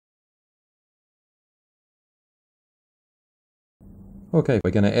Okay,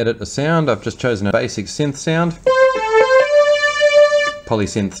 we're going to edit a sound. I've just chosen a basic synth sound,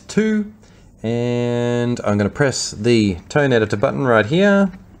 Polysynth 2, and I'm going to press the tone editor button right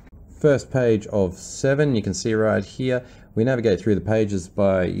here. First page of 7, you can see right here. We navigate through the pages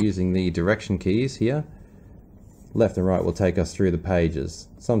by using the direction keys here. Left and right will take us through the pages.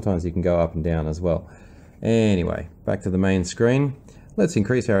 Sometimes you can go up and down as well. Anyway, back to the main screen. Let's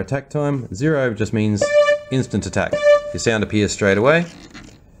increase our attack time. 0 just means instant attack. Your sound appears straight away.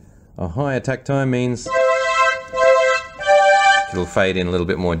 A high attack time means it'll fade in a little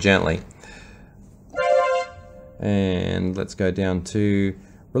bit more gently. And let's go down to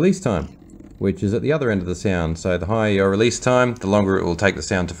release time, which is at the other end of the sound. So the higher your release time, the longer it will take the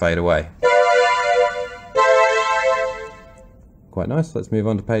sound to fade away. Quite nice. Let's move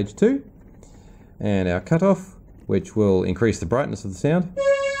on to page 2. And our cutoff, which will increase the brightness of the sound.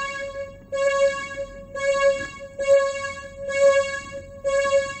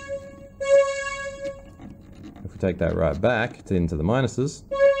 If we take that right back into the minuses,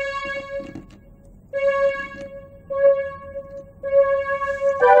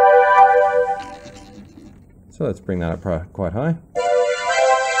 so let's bring that up quite high.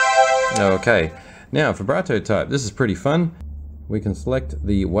 Okay, now vibrato type. This is pretty fun. We can select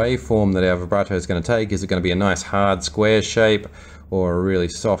the waveform that our vibrato is going to take. Is it going to be a nice hard square shape, or a really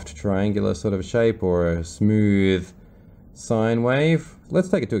soft triangular sort of shape, or a smooth sine wave? Let's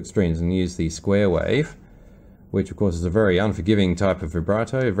take it to extremes and use the square wave, which of course is a very unforgiving type of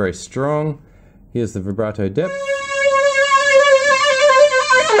vibrato, very strong. Here's the vibrato depth.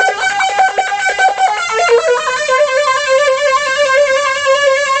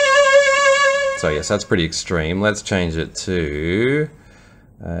 So yes, that's pretty extreme. Let's change it to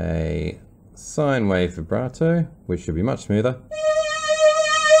a sine wave vibrato, which should be much smoother.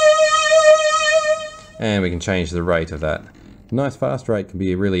 And we can change the rate of that. Nice fast rate can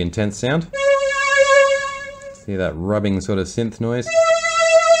be a really intense sound. See that rubbing sort of synth noise?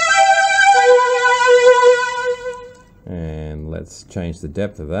 And let's change the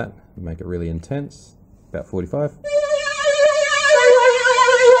depth of that, make it really intense, about 45.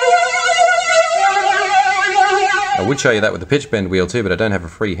 I would show you that with the pitch bend wheel too, but I don't have a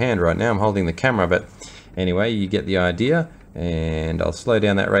free hand right now. I'm holding the camera, but anyway, you get the idea. And I'll slow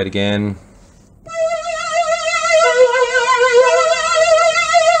down that rate again.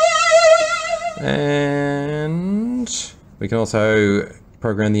 And we can also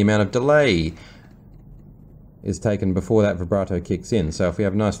program the amount of delay is taken before that vibrato kicks in. So if we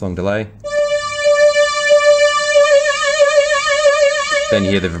have a nice long delay, then you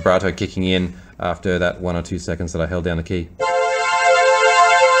hear the vibrato kicking in after that 1 or 2 seconds that I held down the key.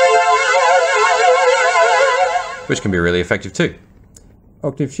 Which can be really effective too.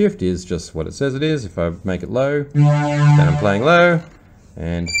 Octave shift is just what it says it is. If I make it low, then I'm playing low,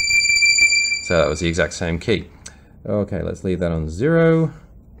 and so that was the exact same key. Okay, let's leave that on 0.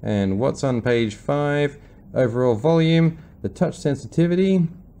 And what's on page 5? Overall volume, the touch sensitivity,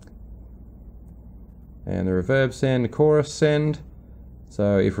 and the reverb send, chorus send.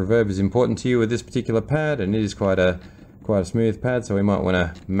 So if reverb is important to you with this particular pad, and it is quite a smooth pad, so we might want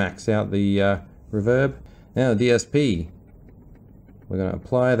to max out the reverb. Now the DSP, we're going to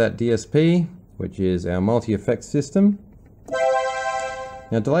apply that DSP, which is our multi-effect system.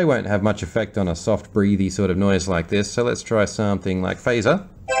 Now delay won't have much effect on a soft breathy sort of noise like this, so let's try something like phaser.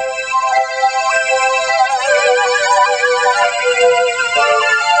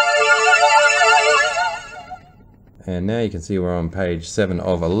 And now you can see we're on page 7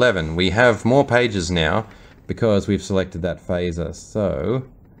 of 11. We have more pages now because we've selected that phaser. So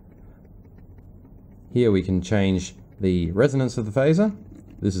here we can change the resonance of the phaser.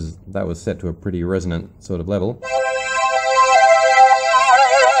 That was set to a pretty resonant sort of level.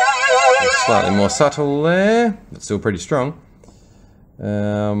 Slightly more subtle there, but still pretty strong.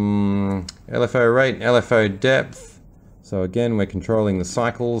 LFO rate, LFO depth. So again, we're controlling the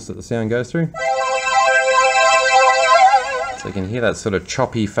cycles that the sound goes through. So you can hear that sort of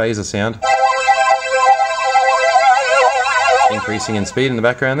choppy phaser sound. Increasing in speed in the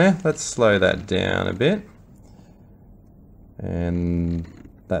background there. Let's slow that down a bit. And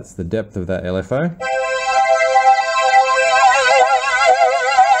that's the depth of that LFO.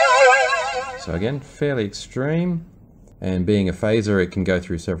 So again, fairly extreme. And being a phaser, it can go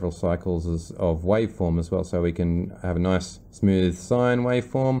through several cycles of waveform as well. So we can have a nice smooth sine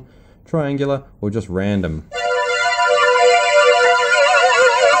waveform, triangular, or just random.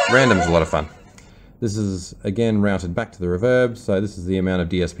 Random's a lot of fun. This is again routed back to the reverb, so this is the amount of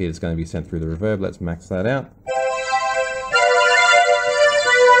DSP that's going to be sent through the reverb. Let's max that out.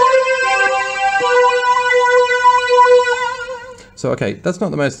 So okay, that's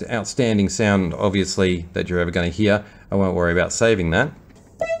not the most outstanding sound, obviously, that you're ever going to hear. I won't worry about saving that.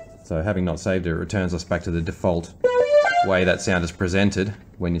 So having not saved it, it returns us back to the default way that sound is presented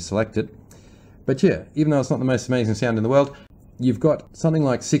when you select it. But yeah, even though it's not the most amazing sound in the world, you've got something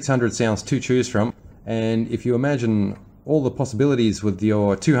like 600 sounds to choose from. And if you imagine all the possibilities with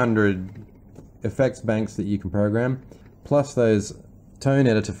your 200 effects banks that you can program, plus those tone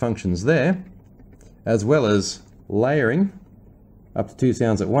editor functions there, as well as layering up to 2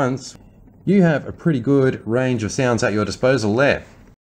 sounds at once, you have a pretty good range of sounds at your disposal there.